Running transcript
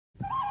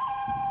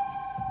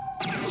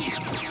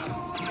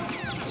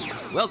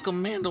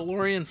Welcome,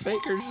 Mandalorian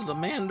fakers, to the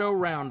Mando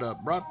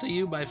Roundup, brought to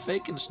you by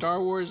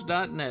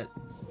FakingStarWars.net.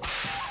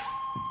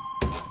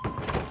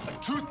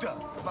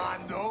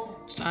 Mando.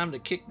 It's time to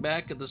kick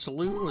back at the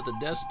saloon with a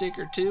death stick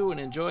or two and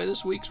enjoy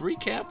this week's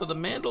recap of the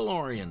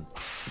Mandalorian.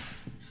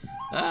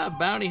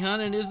 Bounty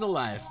hunting is the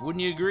life,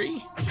 wouldn't you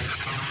agree?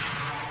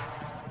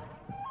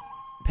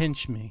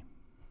 Pinch me.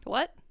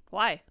 What?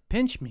 Why?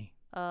 Pinch me.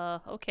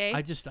 Okay.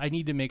 I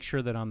need to make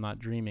sure that I'm not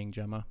dreaming,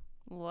 Gemma.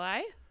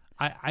 Why?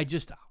 I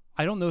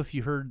don't know if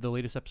you heard the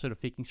latest episode of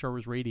Faking Star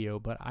Wars Radio,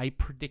 but I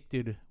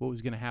predicted what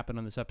was going to happen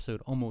on this episode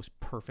almost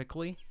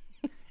perfectly.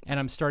 And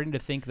I'm starting to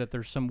think that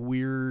there's some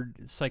weird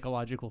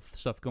psychological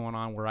stuff going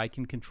on where I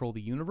can control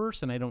the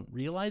universe and I don't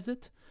realize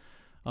it.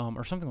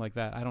 Or something like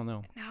that. I don't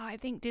know. No, I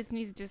think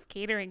Disney's just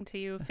catering to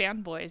you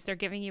fanboys. They're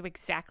giving you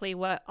exactly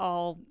what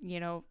all,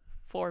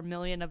 4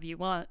 million of you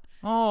want.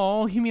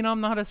 Oh, you mean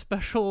I'm not a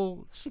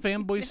special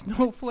fanboy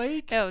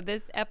snowflake? No,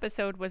 this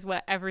episode was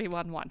what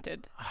everyone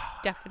wanted.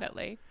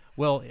 Definitely.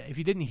 Well, if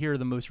you didn't hear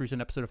the most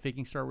recent episode of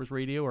Faking Star Wars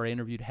Radio, where I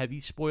interviewed heavy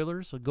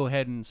spoilers, so go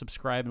ahead and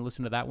subscribe and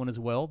listen to that one as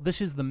well. This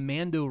is the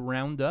Mando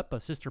Roundup, a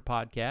sister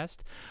podcast,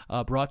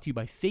 brought to you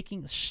by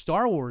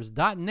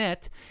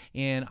FakingStarWars.net.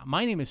 And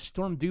my name is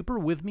Storm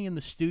Duper. With me in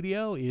the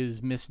studio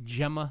is Miss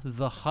Gemma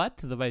the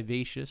Hutt, the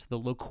vivacious, the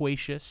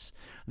loquacious,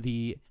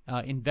 the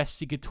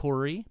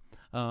investigatory.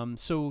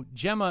 So,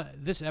 Gemma,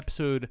 this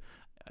episode...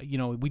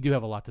 we do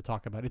have a lot to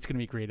talk about. It's going to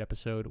be a great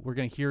episode. We're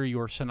going to hear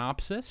your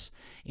synopsis,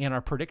 and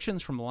our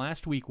predictions from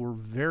last week were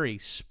very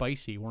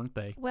spicy, weren't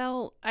they?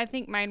 Well, I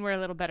think mine were a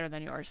little better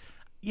than yours.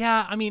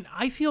 Yeah, I mean,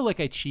 I feel like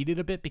I cheated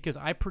a bit because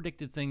I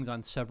predicted things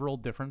on several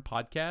different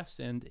podcasts,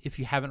 and if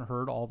you haven't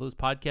heard all those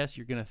podcasts,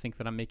 you're going to think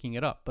that I'm making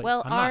it up. But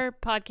well, I'm our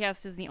not.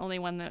 podcast is the only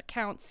one that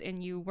counts,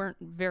 and you weren't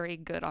very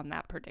good on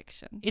that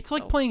prediction. It's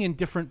like playing in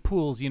different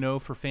pools,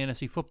 for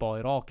fantasy football.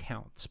 It all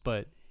counts,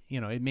 but...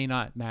 it may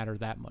not matter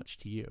that much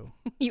to you.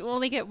 You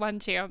only get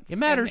one chance. It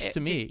matters to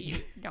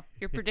me.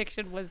 Your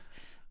prediction was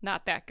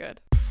not that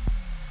good.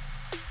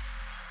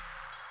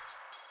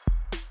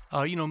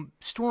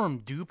 Storm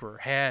Duper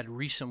had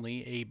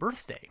recently a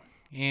birthday.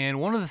 And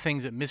one of the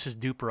things that Mrs.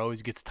 Duper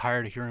always gets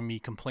tired of hearing me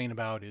complain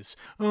about is,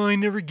 I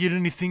never get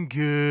anything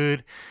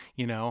good.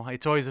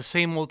 It's always the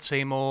same old,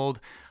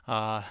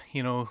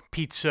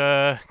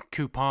 pizza,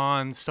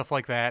 coupons, stuff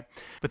like that.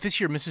 But this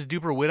year, Mrs.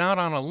 Duper went out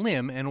on a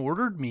limb and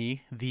ordered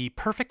me the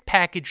Perfect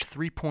Package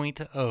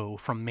 3.0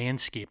 from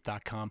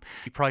Manscaped.com.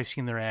 You've probably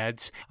seen their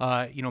ads.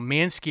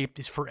 Manscaped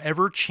is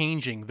forever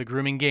changing the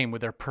grooming game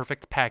with their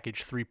Perfect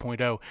Package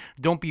 3.0.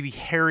 Don't be the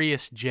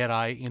hairiest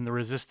Jedi in the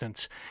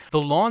Resistance.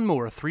 The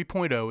Lawnmower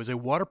 3.0 is a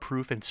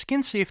waterproof and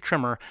skin-safe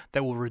trimmer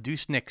that will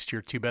reduce nicks to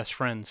your two best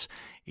friends.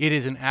 It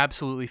is an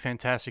absolutely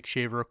fantastic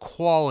shaver,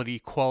 quality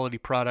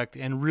product,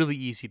 and really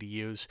easy to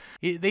use.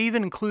 They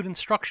even include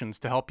instructions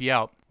to help you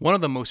out. One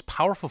of the most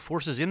powerful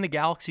forces in the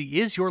galaxy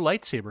is your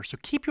lightsaber, so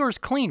keep yours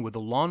clean with the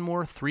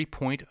Lawnmower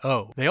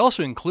 3.0. They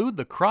also include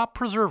the Crop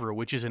Preserver,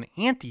 which is an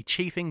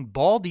anti-chafing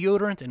ball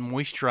deodorant and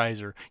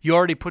moisturizer. You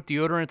already put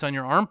deodorant on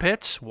your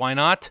armpits, why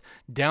not?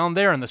 Down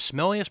there in the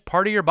smelliest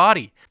part of your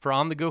body. For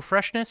on-the-go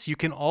freshness, you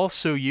can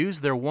also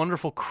use their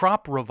wonderful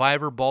Crop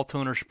Reviver Ball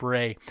Toner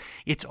Spray.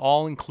 It's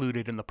all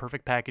included in the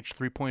Perfect Package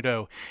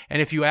 3.0. And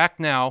if you act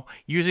now,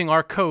 using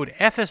our code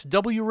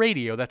FSW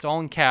Radio, that's all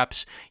in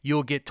caps,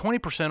 you'll get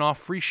 20% off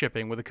free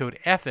shipping with the code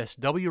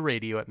FSW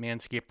Radio at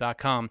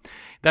Manscaped.com.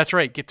 That's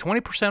right, get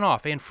 20%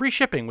 off and free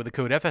shipping with the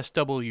code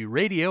FSW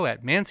Radio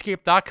at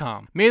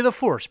Manscaped.com. May the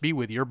Force be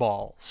with your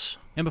balls.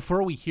 And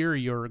before we hear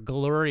your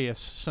glorious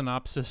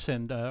synopsis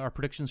and our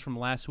predictions from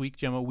last week,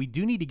 Gemma, we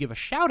do need to give a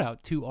shout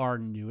out to our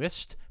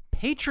newest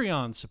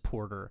Patreon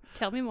supporter.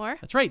 Tell me more.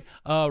 That's right.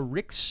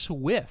 Rick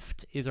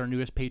Swift is our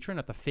newest patron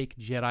at the Fake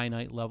Jedi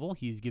Knight level.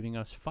 He's giving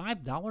us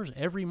 $5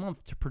 every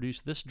month to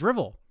produce this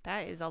drivel.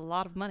 That is a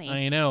lot of money.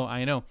 I know.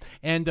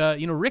 And,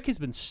 Rick has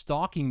been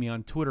stalking me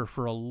on Twitter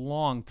for a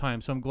long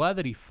time, so I'm glad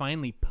that he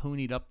finally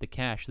ponied up the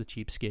cash, the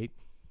cheapskate.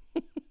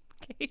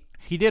 Okay.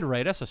 He did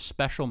write us a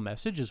special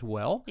message as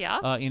well.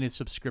 Yeah. In his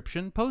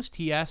subscription post,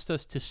 he asked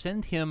us to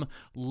send him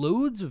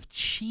loads of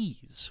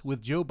cheese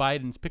with Joe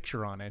Biden's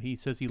picture on it. He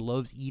says he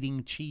loves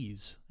eating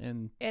cheese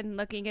and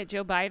looking at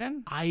Joe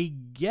Biden. I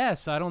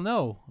guess I don't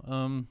know.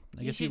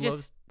 I guess he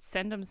just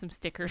send him some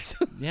stickers.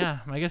 Yeah,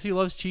 I guess he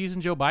loves cheese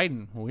and Joe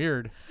Biden.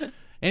 Weird.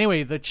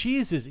 Anyway, the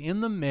cheese is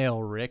in the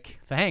mail,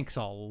 Rick. Thanks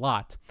a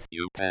lot.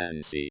 You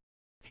can see.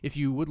 If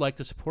you would like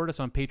to support us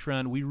on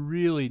Patreon, we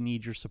really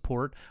need your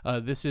support.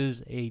 This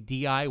is a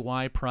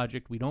DIY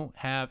project. We don't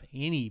have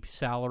any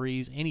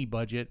salaries, any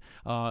budget.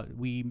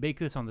 We make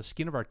this on the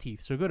skin of our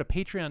teeth. So go to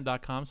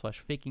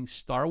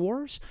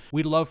patreon.com/fakingstarwars.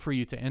 We'd love for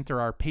you to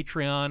enter our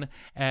Patreon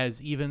as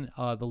even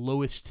the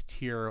lowest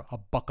tier,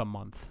 $1 a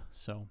month.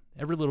 So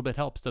Every little bit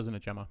helps, doesn't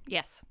it, Gemma?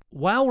 Yes.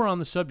 While we're on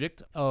the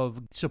subject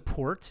of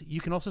support, you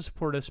can also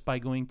support us by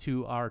going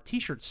to our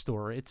t-shirt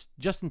store. It's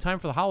just in time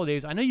for the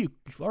holidays. I know you've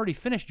already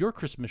finished your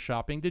Christmas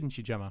shopping, didn't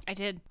you, Gemma? I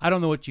did. I don't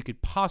know what you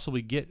could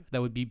possibly get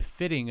that would be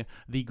fitting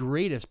the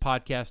greatest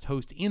podcast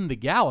host in the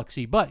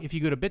galaxy, but if you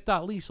go to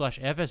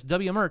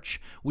bit.ly/FSW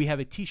merch, we have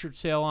a t-shirt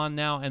sale on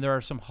now, and there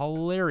are some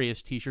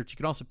hilarious t-shirts. You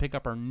can also pick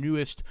up our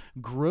newest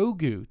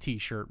Grogu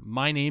t-shirt.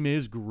 My name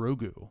is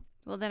Grogu.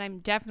 Well, then I'm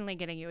definitely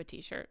getting you a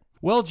t-shirt.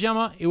 Well,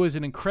 Gemma, it was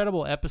an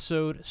incredible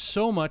episode.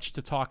 So much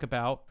to talk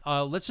about.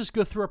 Let's just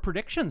go through our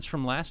predictions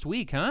from last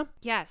week, huh?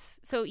 Yes.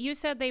 So you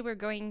said they were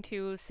going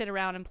to sit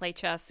around and play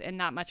chess and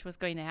not much was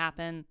going to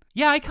happen.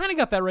 Yeah, I kind of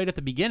got that right at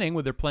the beginning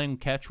where they're playing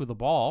catch with a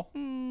ball.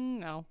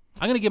 No.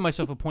 I'm going to give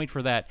myself a point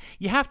for that.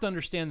 You have to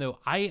understand, though,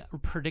 I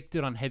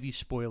predicted on Heavy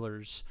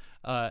Spoilers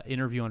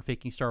interview on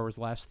Faking Star Wars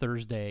last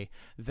Thursday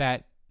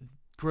that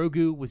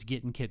Grogu was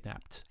getting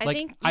kidnapped.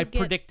 I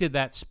predicted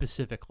that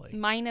specifically.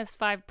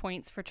 -5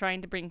 points for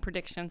trying to bring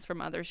predictions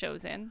from other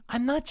shows in.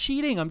 I'm not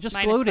cheating. I'm just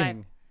 -5.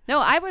 gloating. No,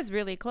 I was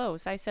really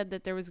close. I said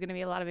that there was going to be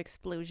a lot of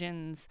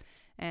explosions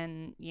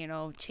and,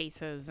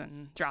 chases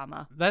and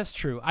drama. That's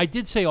true. I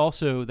did say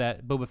also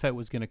that Boba Fett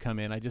was going to come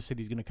in. I just said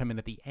he's going to come in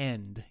at the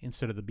end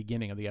instead of the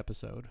beginning of the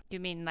episode. You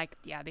mean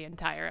the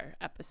entire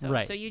episode?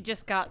 Right. So you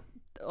just got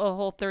a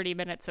whole 30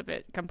 minutes of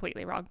it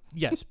completely wrong.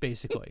 Yes,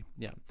 basically.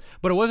 Yeah.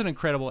 But it was an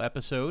incredible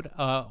episode.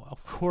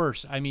 Of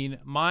course. I mean,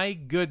 my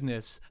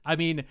goodness. I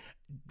mean,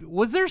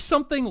 was there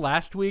something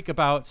last week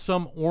about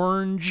some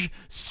orange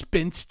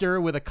spinster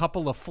with a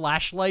couple of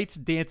flashlights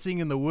dancing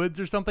in the woods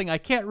or something? I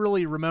can't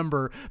really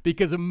remember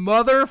because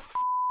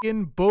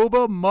motherfucking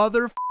Boba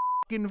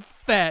motherfucking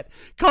Fett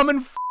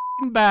coming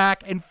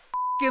back and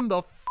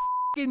the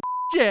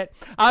shit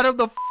out of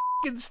the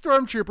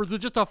stormtroopers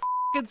with just a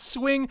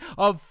swing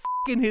of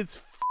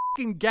his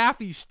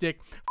gaffy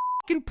stick,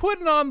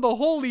 putting on the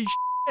holy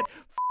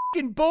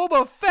shit,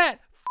 Boba Fett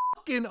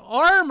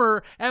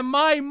armor, and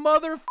my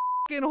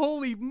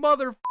holy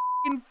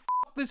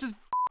this is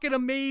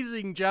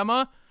amazing,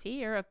 Gemma. See,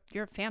 you're a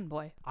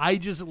fanboy. I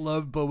just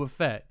love Boba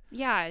Fett.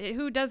 Yeah,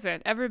 who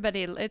doesn't?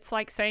 Everybody. It's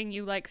like saying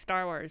you like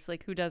Star Wars.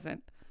 Like, who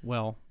doesn't?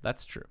 Well,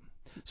 that's true.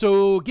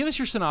 So give us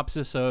your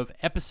synopsis of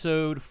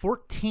episode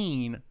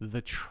 14,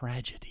 The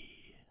Tragedy.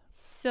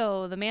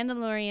 So the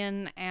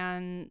Mandalorian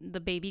and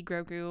the baby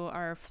Grogu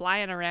are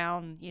flying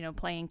around,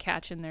 playing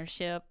catch in their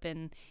ship.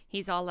 And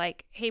he's all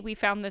like, hey, we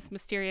found this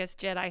mysterious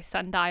Jedi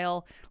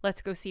sundial.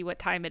 Let's go see what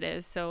time it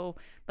is. So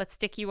let's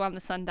stick you on the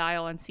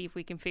sundial and see if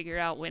we can figure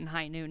out when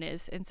high noon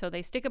is. And so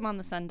they stick him on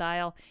the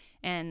sundial,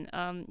 and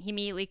he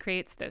immediately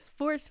creates this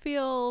force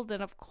field.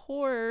 And of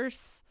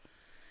course,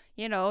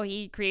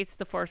 he creates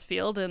the force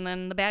field, and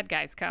then the bad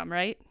guys come,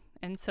 right?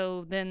 And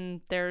so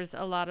then there's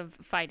a lot of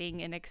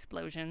fighting and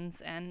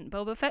explosions, and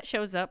Boba Fett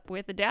shows up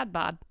with a dad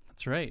bod.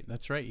 That's right.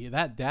 Yeah,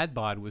 that dad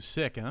bod was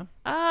sick, huh?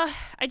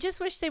 I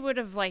just wish they would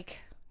have,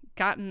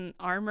 gotten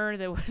armor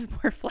that was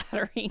more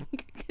flattering,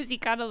 because he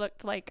kind of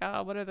looked like,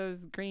 what are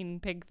those green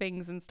pig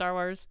things in Star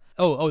Wars?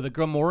 Oh, the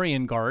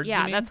Gamorrean guards,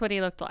 Yeah, you mean? That's what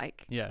he looked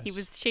like. Yes. He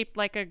was shaped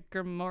like a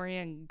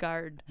Gamorrean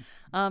guard.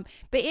 But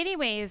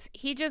anyways,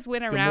 he just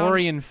went around...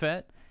 Gamorrean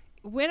Fett?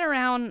 Went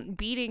around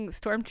beating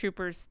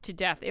stormtroopers to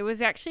death. It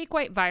was actually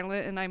quite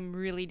violent, and I'm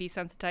really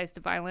desensitized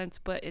to violence,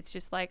 but it's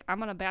just like, I'm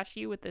going to bash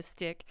you with this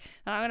stick,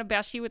 and I'm going to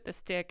bash you with this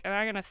stick, and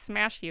I'm going to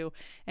smash you.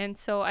 And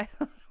so I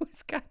thought it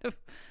was kind of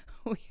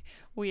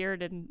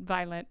weird and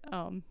violent.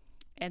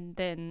 And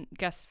then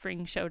Gus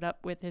Fring showed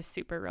up with his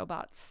super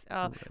robots,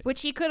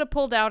 which he could have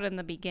pulled out in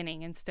the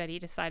beginning. Instead, he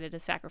decided to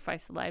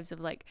sacrifice the lives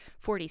of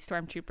 40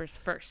 stormtroopers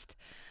first.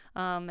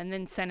 And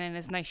then sent in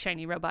his nice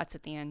shiny robots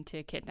at the end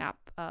to kidnap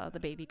the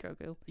baby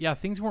Grogu. Yeah,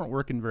 things weren't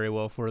working very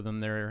well for them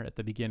there at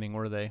the beginning,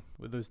 were they?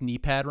 With those knee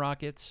pad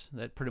rockets,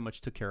 that pretty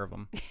much took care of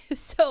them.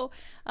 So,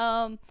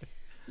 the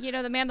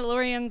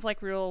Mandalorian's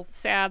real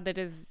sad that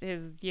his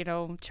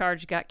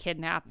charge got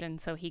kidnapped, and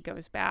so he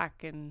goes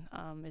back and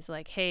is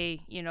like,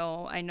 hey,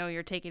 I know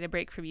you're taking a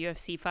break from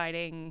UFC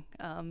fighting.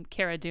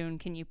 Cara Dune,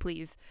 can you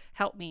please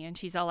help me? And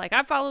she's all like,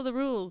 I follow the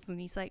rules. And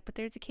he's like, but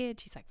there's a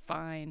kid. She's like,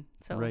 fine.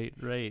 So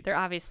right. They're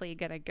obviously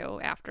gonna go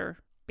after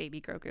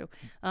baby Grogu,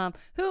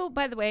 who,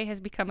 by the way, has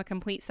become a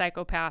complete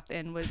psychopath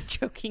and was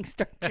choking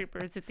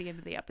stormtroopers at the end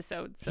of the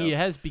episode. So he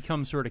has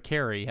become sort of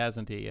Carrie,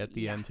 hasn't he, at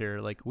the end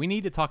here? We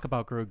need to talk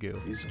about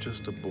Grogu. He's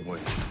just a boy.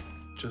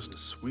 Just a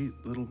sweet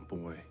little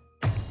boy.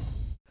 I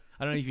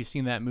don't know if you've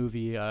seen that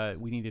movie,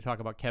 We Need to Talk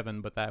About Kevin,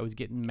 but that was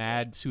getting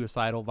mad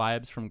suicidal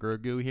vibes from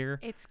Grogu here.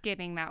 It's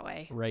getting that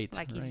way. Right.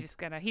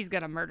 He's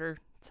gonna murder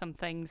some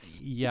things.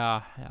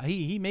 Yeah.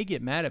 He may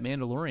get mad at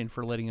Mandalorian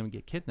for letting him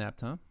get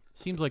kidnapped, huh?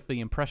 Seems like the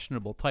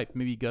impressionable type.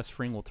 Maybe Gus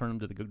Fring will turn him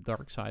to the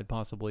dark side,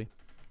 possibly.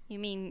 You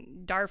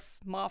mean Darth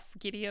Moff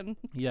Gideon?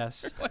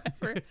 Yes.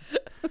 Whatever.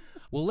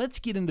 Well, let's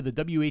get into the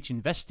WH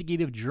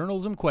investigative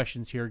journalism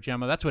questions here,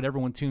 Gemma. That's what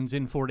everyone tunes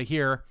in for to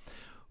hear.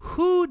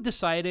 Who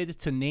decided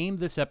to name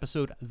this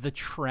episode The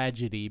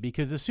Tragedy?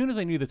 Because as soon as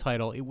I knew the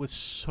title, it was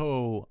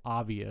so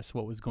obvious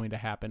what was going to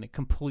happen. It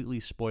completely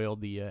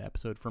spoiled the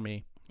episode for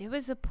me. It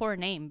was a poor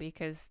name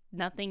because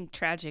nothing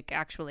tragic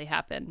actually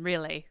happened,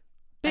 really.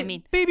 I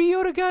mean, Baby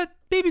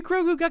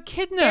Grogu got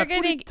kidnapped.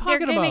 What are you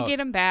talking they're about? gonna get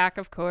him back,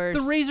 of course.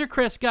 The Razor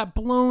Crest got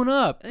blown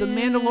up. The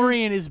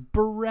Mandalorian is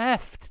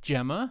bereft,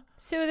 Gemma.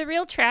 So the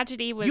real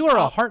tragedy was... You are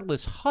a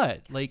heartless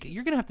Hutt. Like,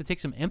 you're going to have to take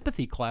some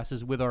empathy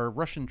classes with our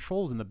Russian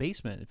trolls in the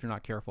basement if you're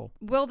not careful.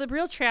 Well, the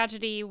real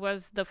tragedy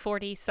was the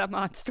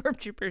 40-some-odd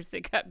stormtroopers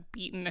that got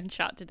beaten and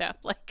shot to death.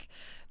 Like,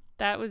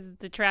 that was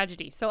the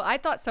tragedy. So I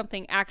thought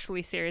something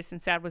actually serious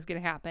and sad was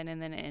going to happen,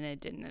 and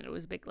it didn't, and it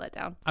was a big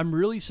letdown. I'm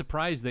really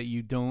surprised that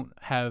you don't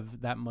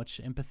have that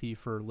much empathy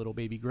for little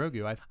baby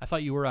Grogu. I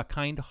thought you were a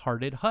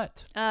kind-hearted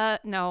Hutt.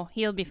 No,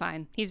 he'll be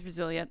fine. He's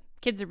resilient.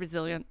 Kids are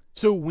resilient.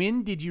 So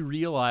when did you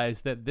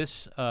realize that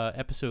this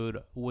episode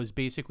was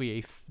basically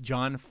a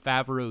Jon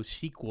Favreau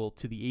sequel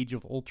to the Age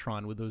of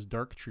Ultron with those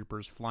dark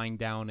troopers flying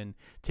down and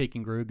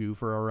taking Grogu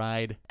for a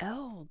ride?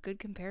 Oh, good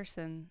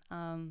comparison.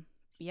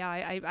 Yeah,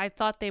 I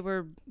thought they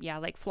were,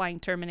 like flying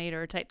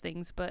Terminator type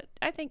things, but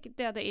I think,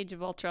 the Age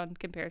of Ultron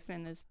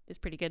comparison is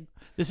pretty good.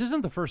 This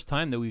isn't the first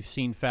time that we've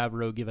seen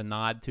Favreau give a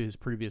nod to his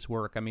previous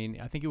work. I mean,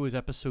 I think it was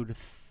episode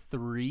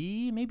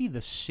 3, maybe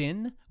The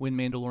Sin, when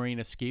Mandalorian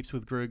escapes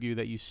with Grogu,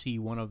 that you see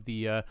one of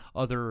the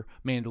other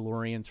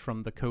Mandalorians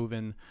from the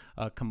Coven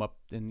come up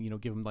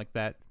and, give him like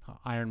that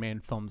Iron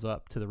Man thumbs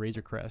up to the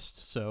Razor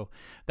Crest. So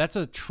that's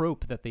a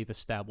trope that they've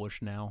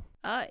established now.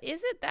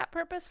 Is it that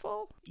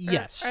purposeful?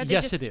 Yes.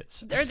 It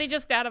is. Are they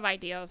just out of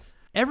ideas?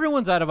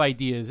 Everyone's out of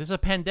ideas. It's a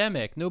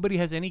pandemic. Nobody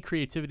has any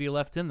creativity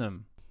left in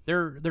them.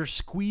 They're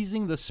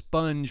squeezing the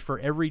sponge for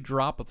every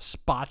drop of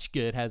spotchka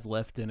it has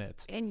left in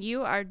it. And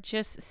you are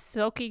just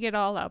soaking it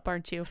all up,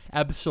 aren't you?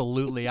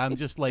 Absolutely. I'm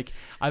just like,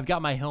 I've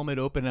got my helmet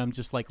open and I'm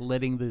just like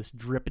letting this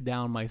drip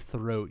down my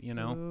throat,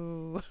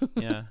 Ooh.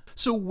 Yeah.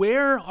 So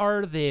where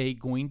are they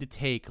going to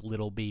take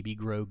little baby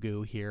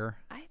Grogu here?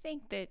 I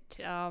think that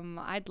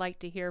I'd like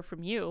to hear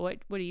from you.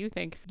 What do you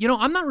think?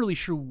 I'm not really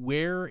sure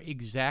where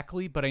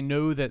exactly, but I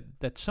know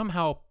that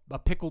somehow a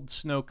pickled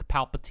Snoke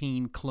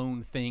Palpatine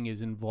clone thing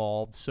is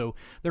involved. So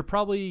they've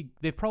probably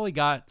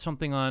got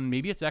something on,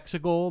 maybe it's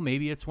Exegol,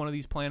 maybe it's one of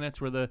these planets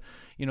where the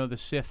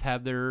Sith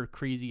have their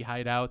crazy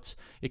hideouts.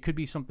 It could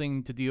be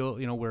something to deal,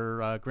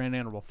 where Grand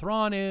Admiral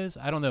Thrawn is.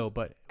 I don't know,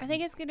 but I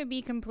think it's going to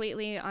be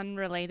completely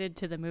unrelated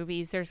to the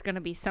movies. There's going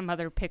to be some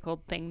other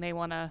pickled thing they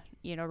want to,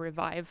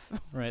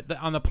 revive. Right.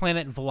 On the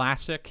planet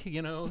Vlasic,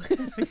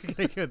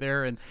 they go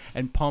there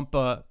and pump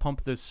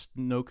this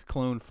Snoke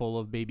clone full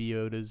of Baby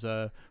Yoda's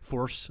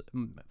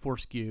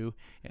force goo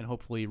and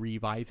hopefully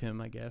revive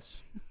him, I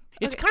guess.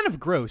 It's kind of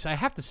gross, I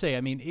have to say.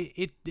 I mean,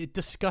 it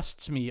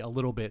disgusts me a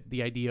little bit,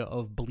 the idea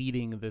of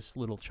bleeding this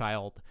little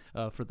child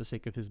for the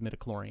sake of his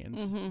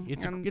midichlorians.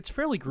 Mm-hmm. It's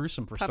fairly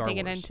gruesome for Star Wars.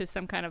 Pumping it into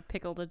some kind of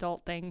pickled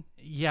adult thing.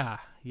 Yeah.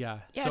 Yeah,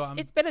 so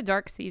it's been a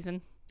dark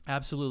season.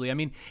 Absolutely. I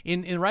mean,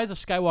 in Rise of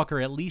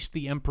Skywalker, at least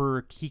the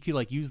Emperor, he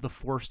could use the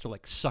Force to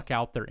suck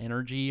out their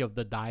energy of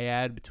the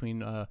dyad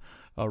between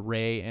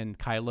Rey and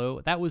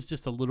Kylo. That was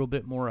just a little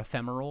bit more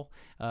ephemeral.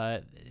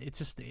 It's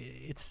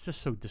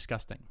just so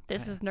disgusting.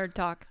 This is nerd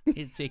talk.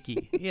 It's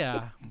icky.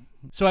 Yeah.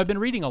 So I've been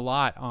reading a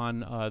lot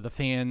on the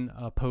fan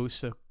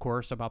posts, of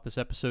course, about this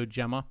episode,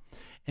 Gemma.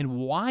 And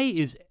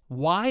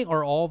why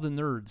are all the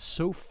nerds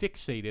so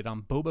fixated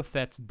on Boba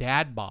Fett's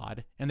dad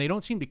bod, and they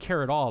don't seem to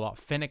care at all about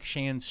Fennec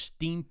Shan's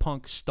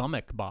steampunk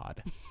stomach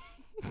bod?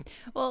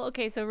 Well,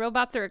 okay, so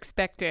robots are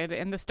expected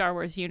in the Star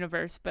Wars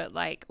universe, but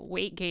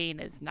weight gain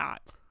is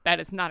not. That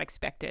is not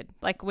expected.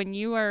 When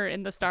you are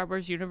in the Star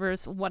Wars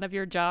universe, one of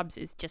your jobs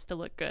is just to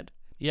look good.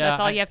 Yeah, that's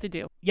all you have to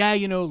do. Yeah,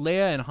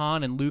 Leia and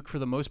Han and Luke, for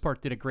the most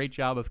part, did a great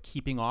job of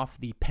keeping off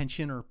the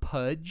pension or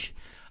pudge.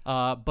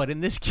 But in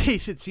this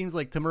case, it seems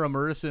like Tamura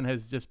Morrison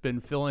has just been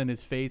filling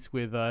his face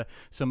with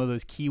some of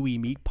those Kiwi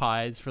meat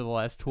pies for the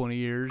last 20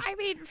 years. I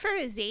mean, for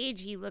his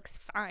age, he looks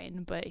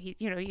fine. But he's,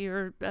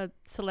 you're a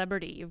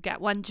celebrity. You've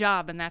got one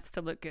job, and that's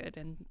to look good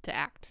and to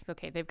act. It's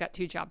okay. They've got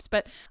two jobs.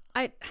 But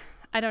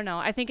I don't know.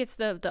 I think it's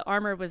the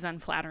armor was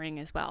unflattering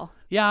as well.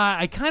 Yeah,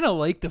 I kind of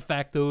like the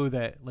fact, though,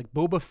 that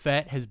Boba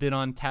Fett has been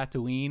on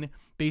Tatooine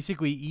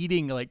basically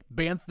eating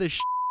bantha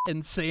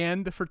and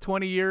sand for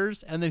 20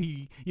 years, and then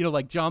he,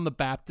 like John the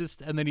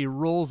Baptist, and then he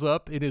rolls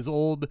up in his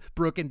old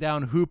broken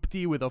down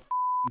hoopty with a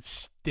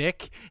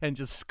stick and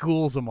just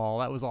schools them all.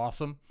 That was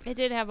awesome. It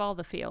did have all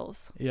the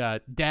feels. Yeah,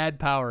 dad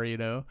power,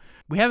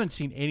 We haven't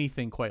seen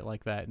anything quite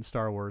like that in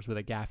Star Wars with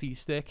a gaffy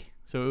stick,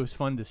 so it was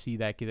fun to see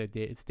that get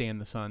its day in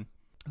the sun.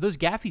 Those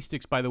gaffy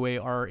sticks, by the way,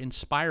 are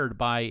inspired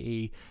by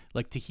a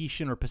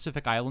Tahitian or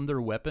Pacific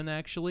Islander weapon,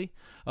 actually.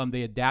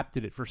 They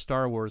adapted it for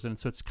Star Wars, and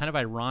so it's kind of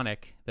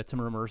ironic that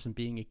Tamura Morrison,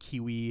 being a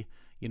Kiwi,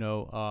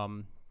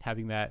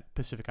 having that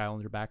Pacific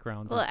Islander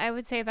background. Well, I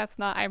would say that's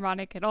not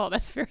ironic at all.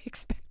 That's very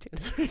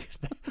expected.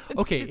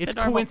 Okay, it's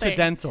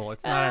coincidental. Thing.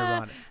 It's not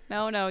ironic.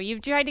 No.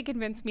 You've tried to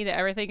convince me that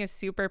everything is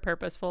super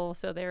purposeful,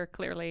 so they're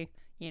clearly,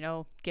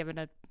 given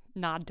a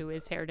nod to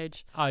his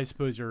heritage. I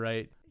suppose you're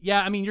right.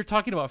 Yeah, I mean, you're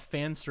talking about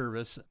fan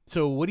service.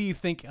 So what do you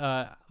think,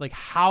 like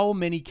how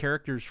many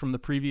characters from the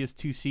previous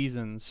 2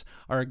 seasons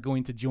are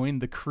going to join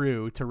the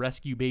crew to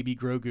rescue baby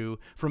Grogu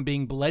from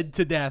being bled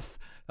to death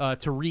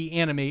to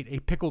reanimate a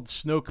pickled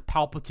Snoke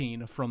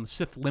Palpatine from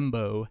Sith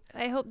limbo?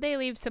 I hope they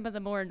leave some of the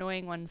more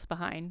annoying ones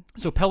behind.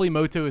 So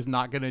Pelimoto is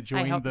not going to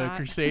join hope the not.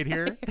 crusade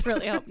here? I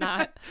really hope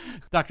not.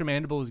 Dr.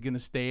 Mandible is going to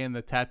stay in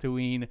the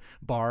Tatooine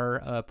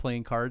bar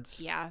playing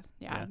cards? Yeah.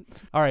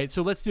 All right,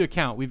 so let's do a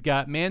count. We've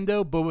got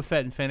Mando, Boba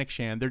Fett, and Fennec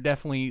Shand. They're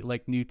definitely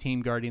like new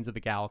Team Guardians of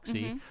the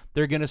Galaxy.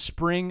 They're gonna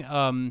spring.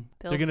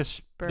 They're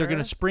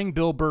gonna spring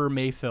Bill Burr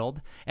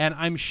Mayfield, and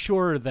I'm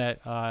sure that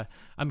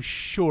I'm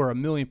sure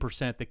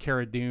 1,000,000% that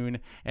Cara Dune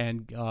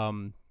and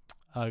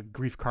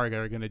Grief Karga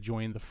are gonna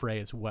join the fray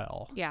as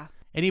well. Yeah.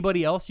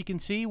 Anybody else you can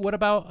see? What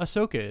about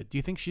Ahsoka? Do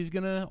you think she's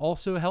gonna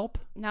also help?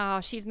 No,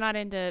 she's not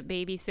into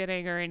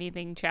babysitting or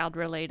anything child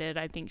related.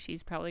 I think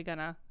she's probably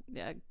gonna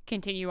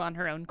continue on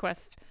her own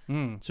quest.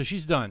 So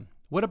she's done.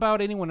 What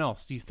about anyone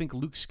else? Do you think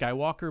Luke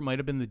Skywalker might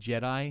have been the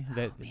Jedi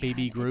that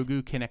baby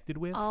Grogu connected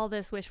with? All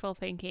this wishful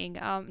thinking.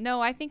 No,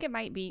 I think it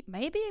might be.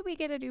 Maybe we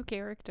get a new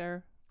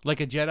character.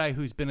 Like a Jedi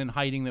who's been in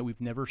hiding that we've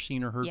never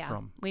seen or heard Yeah,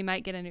 from. we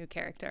might get a new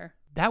character.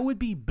 That would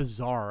be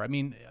bizarre. I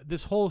mean,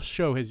 this whole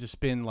show has just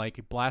been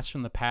like blast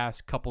from the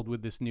past coupled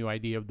with this new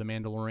idea of the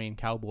Mandalorian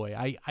cowboy.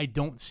 I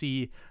don't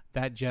see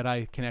that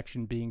Jedi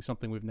connection being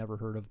something we've never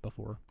heard of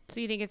before. So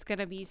you think it's going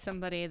to be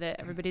somebody that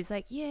everybody's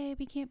like, yay,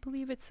 we can't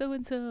believe it's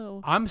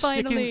so-and-so. I'm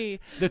Finally.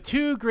 sticking. The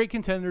 2 great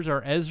contenders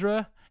are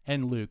Ezra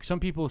and Luke.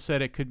 Some people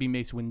said it could be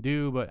Mace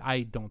Windu, but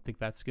I don't think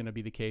that's going to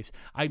be the case.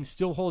 I'm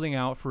still holding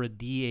out for a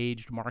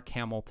de-aged Mark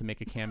Hamill to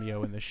make a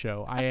cameo in the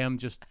show. I am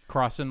just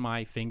crossing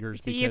my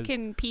fingers. So you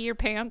can pee your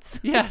pants?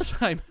 Yes,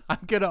 I've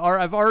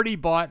already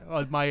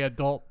bought my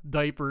adult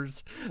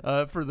diapers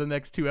for the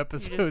next 2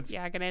 episodes.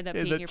 Gonna end up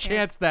in peeing the your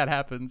chance pants. that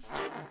happens.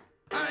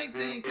 I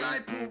think I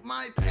pooped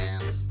my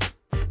pants.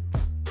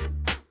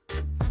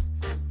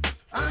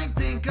 I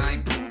think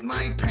I pooped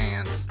my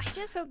pants. I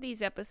just hope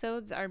these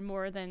episodes are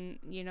more than,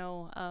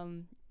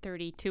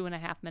 32 and a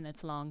half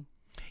minutes long.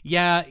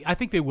 Yeah, I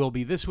think they will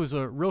be. This was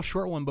a real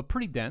short one, but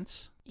pretty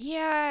dense.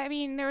 Yeah, I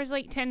mean, there was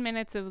like 10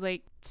 minutes of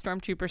like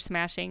stormtrooper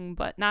smashing,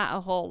 but not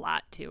a whole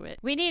lot to it.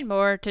 We need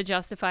more to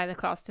justify the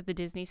cost of the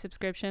Disney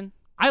subscription.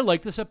 I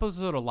liked this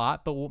episode a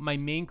lot, but my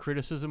main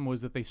criticism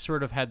was that they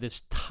sort of had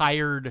this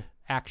tired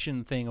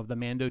action thing of the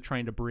Mando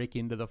trying to break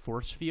into the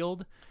force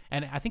field.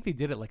 And I think they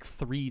did it like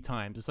 3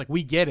 times. It's like,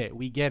 we get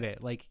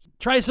it. Like,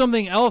 try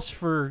something else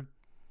for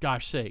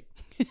gosh sake.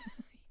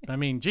 I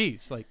mean,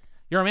 geez, like,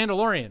 you're a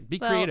Mandalorian. Be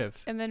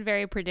creative. And then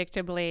very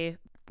predictably,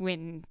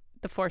 when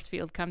the force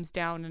field comes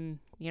down and,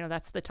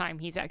 that's the time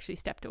he's actually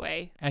stepped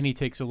away. And he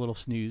takes a little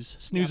snooze.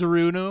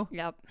 Snooze-a-roo-no.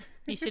 Yep.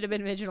 He should have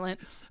been vigilant.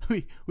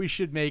 We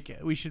should make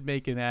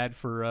an ad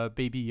for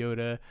Baby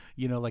Yoda,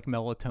 like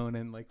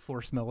melatonin, like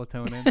force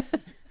melatonin.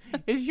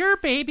 Is your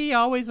baby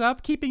always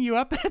up, keeping you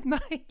up at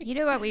night? You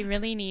know what we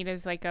really need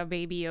is like a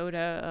Baby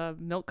Yoda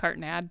milk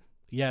carton ad.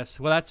 Yes,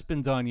 well, that's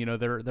been done.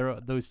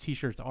 Those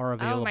T-shirts are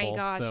available. Oh my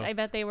gosh, so. I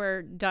bet they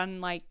were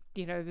done like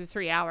the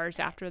 3 hours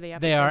after the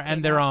episode. They are, came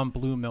and they're out. on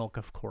blue milk,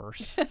 of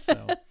course.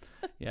 So,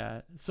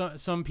 yeah. So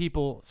some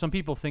people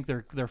think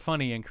they're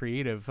funny and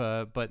creative,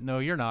 but no,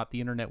 you're not. The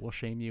internet will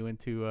shame you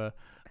into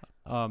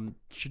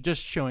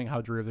just showing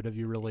how derivative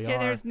you really So are.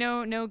 there's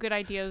no good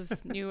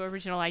ideas, new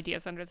original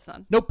ideas under the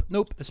sun.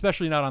 Nope.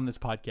 Especially not on this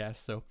podcast.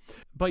 So,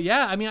 but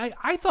yeah, I mean,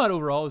 I thought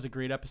overall it was a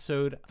great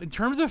episode. In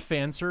terms of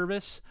fan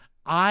service,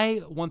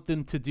 I want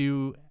them to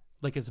do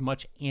like as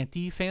much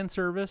anti-fan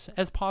service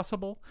as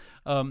possible.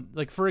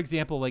 Like for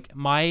example, like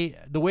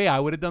the way I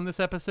would have done this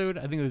episode,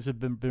 I think this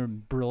would have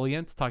been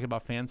brilliant talking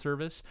about fan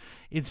service.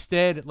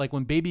 Instead, like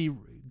when baby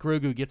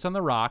Grogu gets on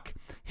the rock,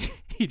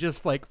 he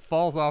just like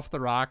falls off the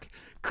rock,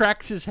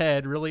 cracks his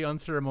head really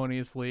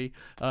unceremoniously,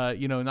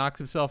 knocks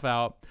himself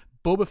out.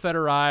 Boba Fett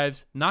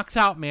arrives, knocks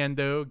out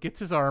Mando, gets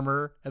his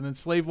armor, and then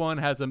Slave One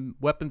has a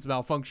weapons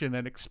malfunction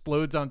and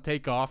explodes on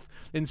takeoff,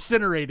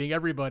 incinerating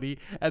everybody.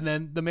 And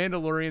then the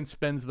Mandalorian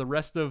spends the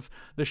rest of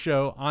the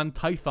show on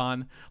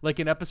Tython, like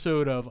an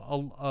episode of,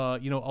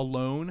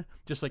 Alone,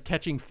 just like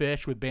catching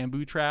fish with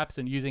bamboo traps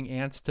and using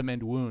ants to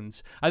mend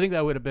wounds. I think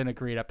that would have been a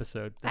great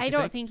episode. I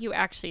don't think you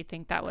actually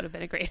think that would have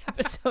been a great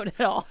episode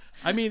at all.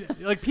 I mean,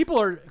 like people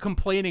are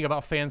complaining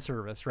about fan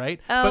service, right?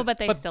 Oh, but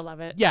they still love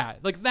it. Yeah,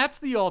 like that's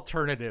the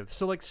alternative.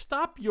 So like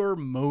stop your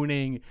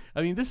moaning.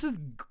 I mean, this is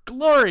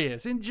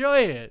glorious. Enjoy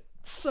it.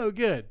 It's so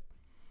good.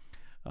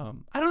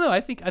 I don't know.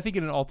 I think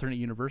in an alternate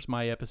universe,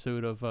 my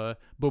episode of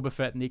Boba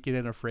Fett Naked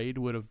and Afraid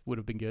would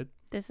have been good.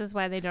 This is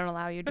why they don't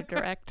allow you to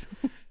direct.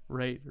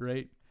 Right.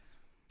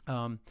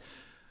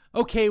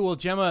 Okay, well,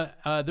 Gemma,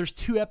 there's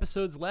 2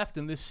 episodes left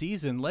in this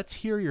season. Let's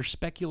hear your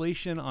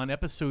speculation on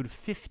episode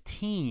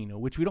 15,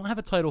 which we don't have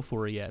a title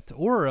for yet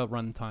or a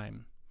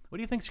runtime. What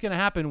do you think's going to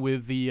happen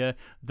with the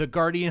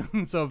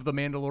Guardians of the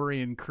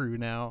Mandalorian crew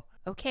now?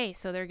 Okay,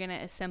 so they're going to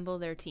assemble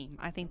their team.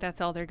 I think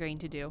that's all they're going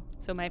to do.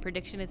 So my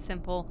prediction is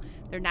simple.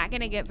 They're not going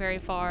to get very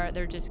far.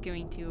 They're just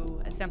going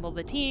to assemble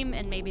the team,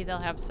 and maybe they'll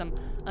have some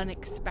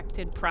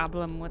unexpected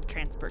problem with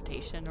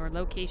transportation or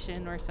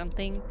location or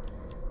something.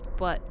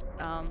 But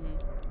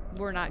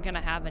we're not going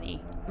to have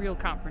any real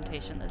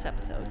confrontation this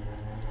episode.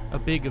 A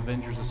big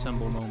Avengers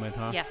Assemble moment,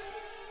 huh? Yes.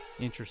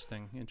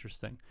 Interesting.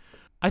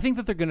 I think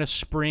that they're going to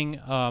spring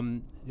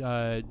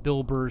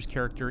Bill Burr's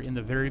character in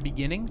the very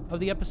beginning of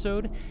the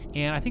episode,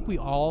 and I think we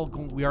are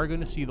going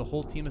to see the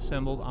whole team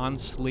assembled on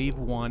Slave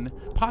One,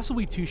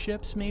 possibly 2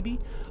 ships maybe,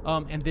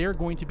 and they're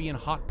going to be in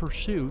hot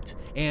pursuit,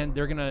 and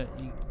they're going to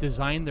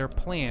design their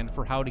plan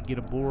for how to get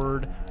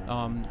aboard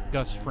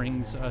Gus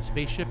Fring's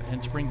spaceship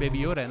and spring Baby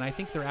Yoda, and I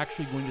think they're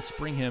actually going to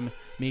spring him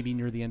maybe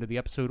near the end of the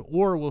episode,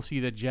 or we'll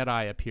see the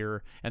Jedi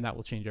appear, and that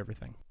will change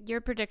everything.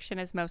 Your prediction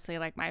is mostly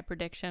like my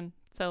prediction,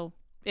 so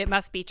it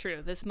must be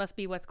true. This must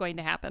be what's going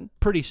to happen.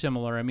 Pretty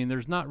similar. I mean,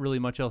 there's not really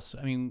much else.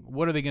 I mean,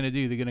 what are they going to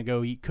do? They're going to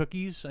go eat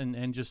cookies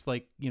and just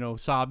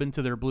sob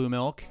into their blue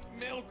milk?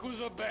 Milk was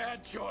a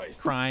bad choice.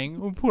 Crying.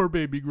 Oh, poor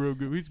baby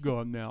Grogu. He's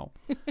gone now.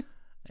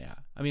 Yeah.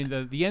 I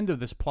mean, the end of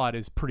this plot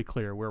is pretty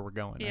clear where we're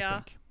going, I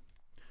think.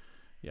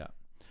 Yeah.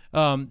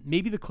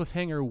 Maybe the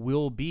cliffhanger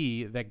will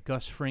be that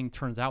Gus Fring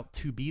turns out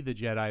to be the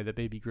Jedi that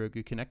baby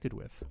Grogu connected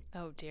with.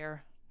 Oh,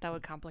 dear. That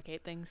would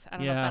complicate things. I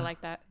don't know if I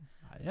like that.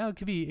 Yeah, it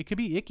could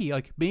be icky.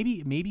 Like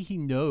maybe he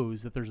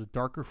knows that there's a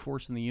darker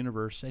force in the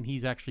universe, and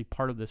he's actually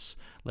part of this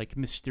like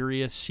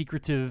mysterious,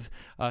 secretive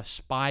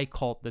spy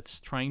cult that's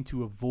trying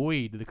to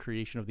avoid the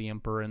creation of the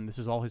Emperor. And this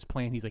is all his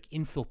plan. He's like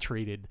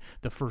infiltrated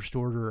the First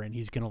Order, and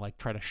he's gonna like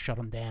try to shut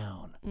him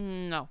down.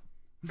 No.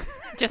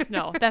 Just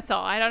no. That's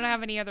all. I don't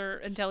have any other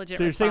intelligent.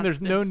 So you're saying there's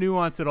no just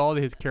nuance at all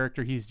to his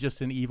character. He's just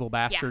an evil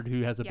bastard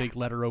who has a big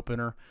letter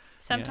opener.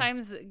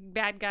 Sometimes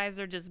bad guys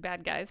are just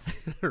bad guys.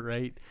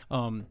 Right.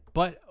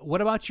 But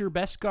what about your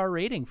best scar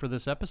rating for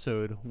this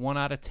episode? 1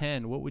 out of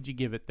 10. What would you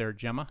give it there,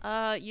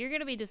 Gemma? You're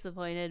gonna be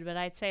disappointed, but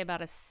I'd say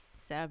about a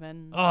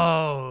 7.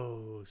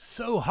 Oh,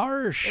 so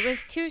harsh. It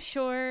was too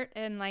short,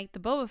 and like the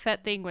Boba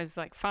Fett thing was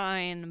like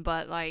fine,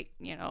 but like,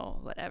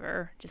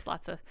 whatever. Just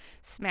lots of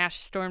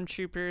smashed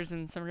stormtroopers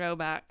and some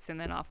robots, and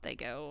then off they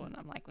go, and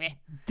I'm like, meh.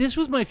 This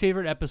was my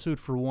favorite episode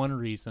for one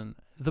reason.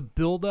 The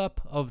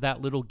buildup of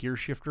that little gear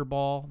shifter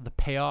ball, the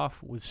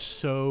payoff was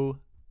so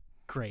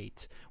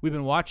great. We've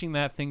been watching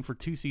that thing for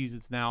 2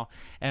 seasons now,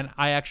 and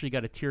I actually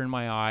got a tear in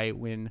my eye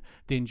when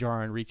Din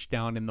Djarin reached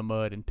down in the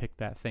mud and picked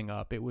that thing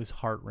up. It was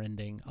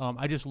heartrending.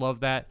 I just love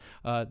that.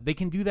 They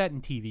can do that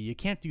in TV. You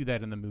can't do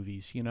that in the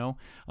movies,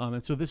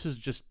 And so this is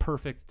just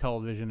perfect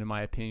television in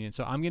my opinion.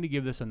 So I'm going to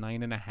give this a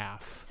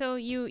 9.5. So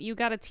you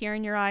got a tear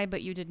in your eye,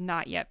 but you did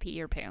not yet pee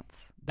your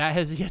pants. That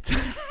has yet to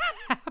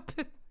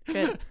happen.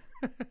 Good.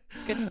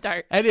 Good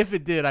start. And if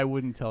it did, I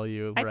wouldn't tell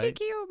you, right? I think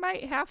you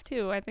might have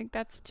to. I think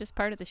that's just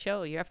part of the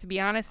show. You have to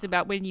be honest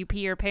about when you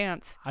pee your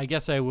pants. I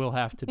guess I will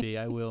have to be.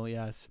 I will,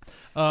 yes.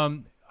 All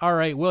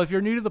right. Well, if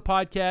you're new to the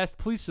podcast,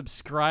 please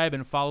subscribe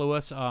and follow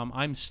us.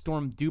 I'm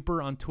Storm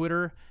Duper on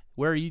Twitter.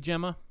 Where are you,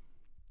 Gemma?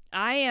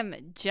 I am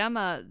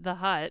Gemma the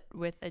Hutt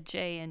with a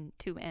J and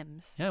 2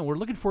 M's. Yeah, we're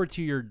looking forward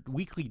to your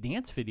weekly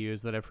dance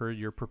videos that I've heard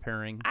you're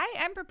preparing.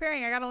 I'm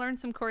preparing. I got to learn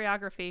some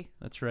choreography.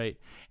 That's right.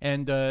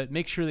 And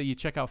make sure that you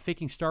check out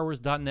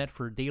fakingstarwars.net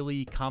for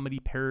daily comedy,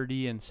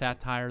 parody, and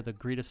satire, the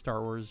greatest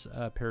Star Wars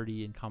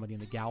parody and comedy in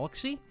the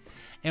galaxy.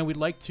 And we'd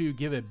like to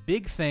give a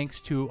big thanks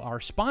to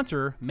our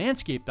sponsor,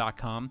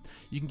 Manscaped.com.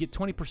 You can get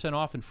 20%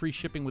 off and free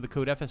shipping with the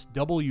code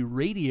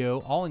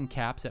FSWRadio, all in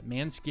caps, at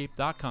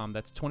Manscaped.com.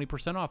 That's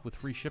 20% off with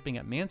free shipping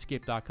at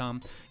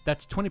Manscaped.com.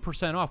 That's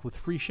 20% off with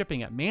free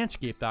shipping at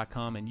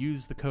Manscaped.com, and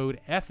use the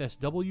code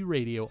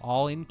FSWRadio,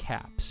 all in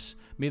caps.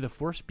 May the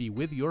force be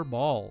with your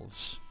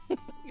balls.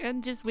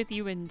 And just with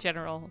you in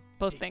general.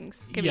 Both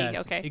things can yes, be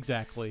okay.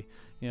 Exactly.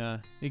 Yeah.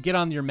 You get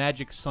on your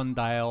magic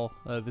sundial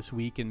this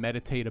week and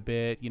meditate a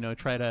bit.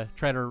 Try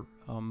to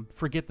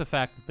forget the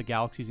fact that the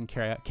galaxy's in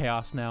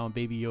chaos now, and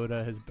Baby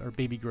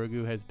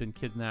Grogu has been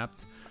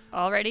kidnapped.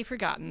 Already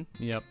forgotten.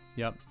 Yep.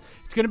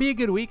 It's going to be a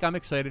good week. I'm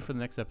excited for the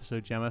next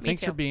episode, Gemma.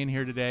 Thanks for being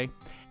here today.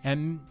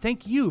 And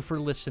thank you for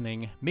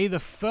listening. May the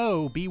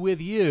foe be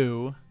with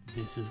you.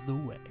 This is the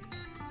way.